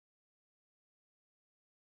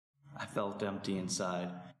I felt empty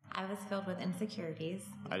inside. I was filled with insecurities.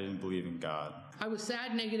 I didn't believe in God. I was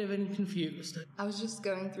sad, negative, and confused. I was just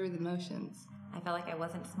going through the motions. I felt like I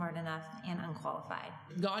wasn't smart enough and unqualified.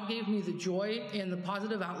 God gave me the joy and the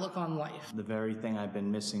positive outlook on life. The very thing I've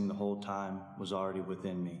been missing the whole time was already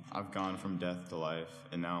within me. I've gone from death to life,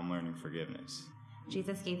 and now I'm learning forgiveness.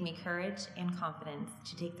 Jesus gave me courage and confidence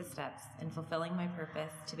to take the steps in fulfilling my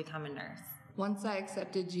purpose to become a nurse. Once I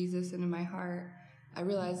accepted Jesus into my heart, I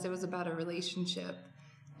realized it was about a relationship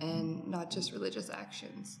and not just religious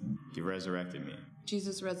actions. He resurrected me.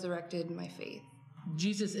 Jesus resurrected my faith.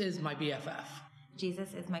 Jesus is my BFF.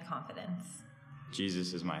 Jesus is my confidence.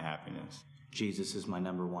 Jesus is my happiness. Jesus is my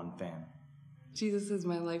 #1 fan. Jesus is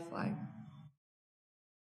my lifeline.